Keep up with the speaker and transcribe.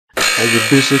Are you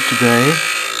busy today?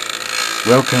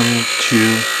 Welcome to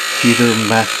Kido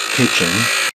Math Kitchen.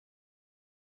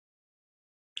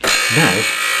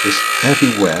 Math is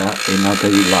everywhere in our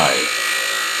daily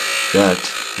life,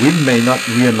 but we may not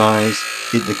realize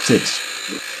it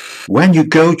exists. When you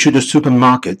go to the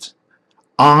supermarket,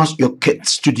 ask your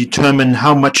kids to determine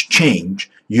how much change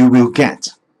you will get.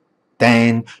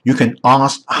 Then you can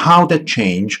ask how that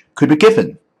change could be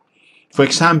given. For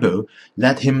example,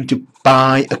 let him to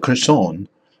buy a croissant,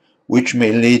 which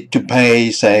may lead to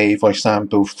pay, say, for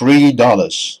example,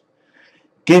 $3.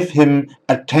 Give him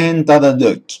a $10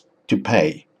 note to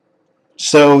pay.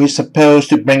 So he's supposed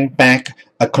to bring back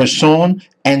a croissant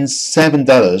and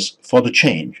 $7 for the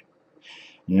change.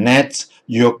 Let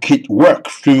your kid work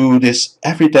through these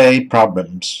everyday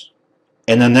problems.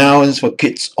 An allowance for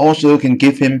kids also can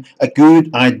give him a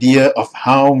good idea of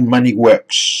how money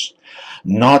works.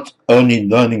 Not only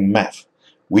learning math,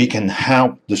 we can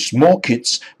help the small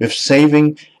kids with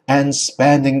saving and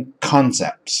spending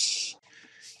concepts.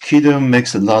 Kido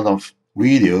makes a lot of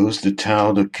videos to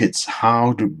tell the kids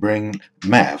how to bring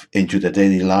math into their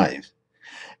daily life,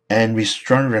 and we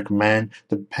strongly recommend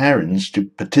the parents to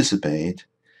participate,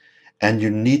 and you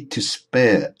need to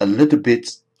spare a little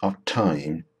bit of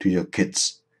time to your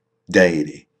kids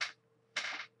daily.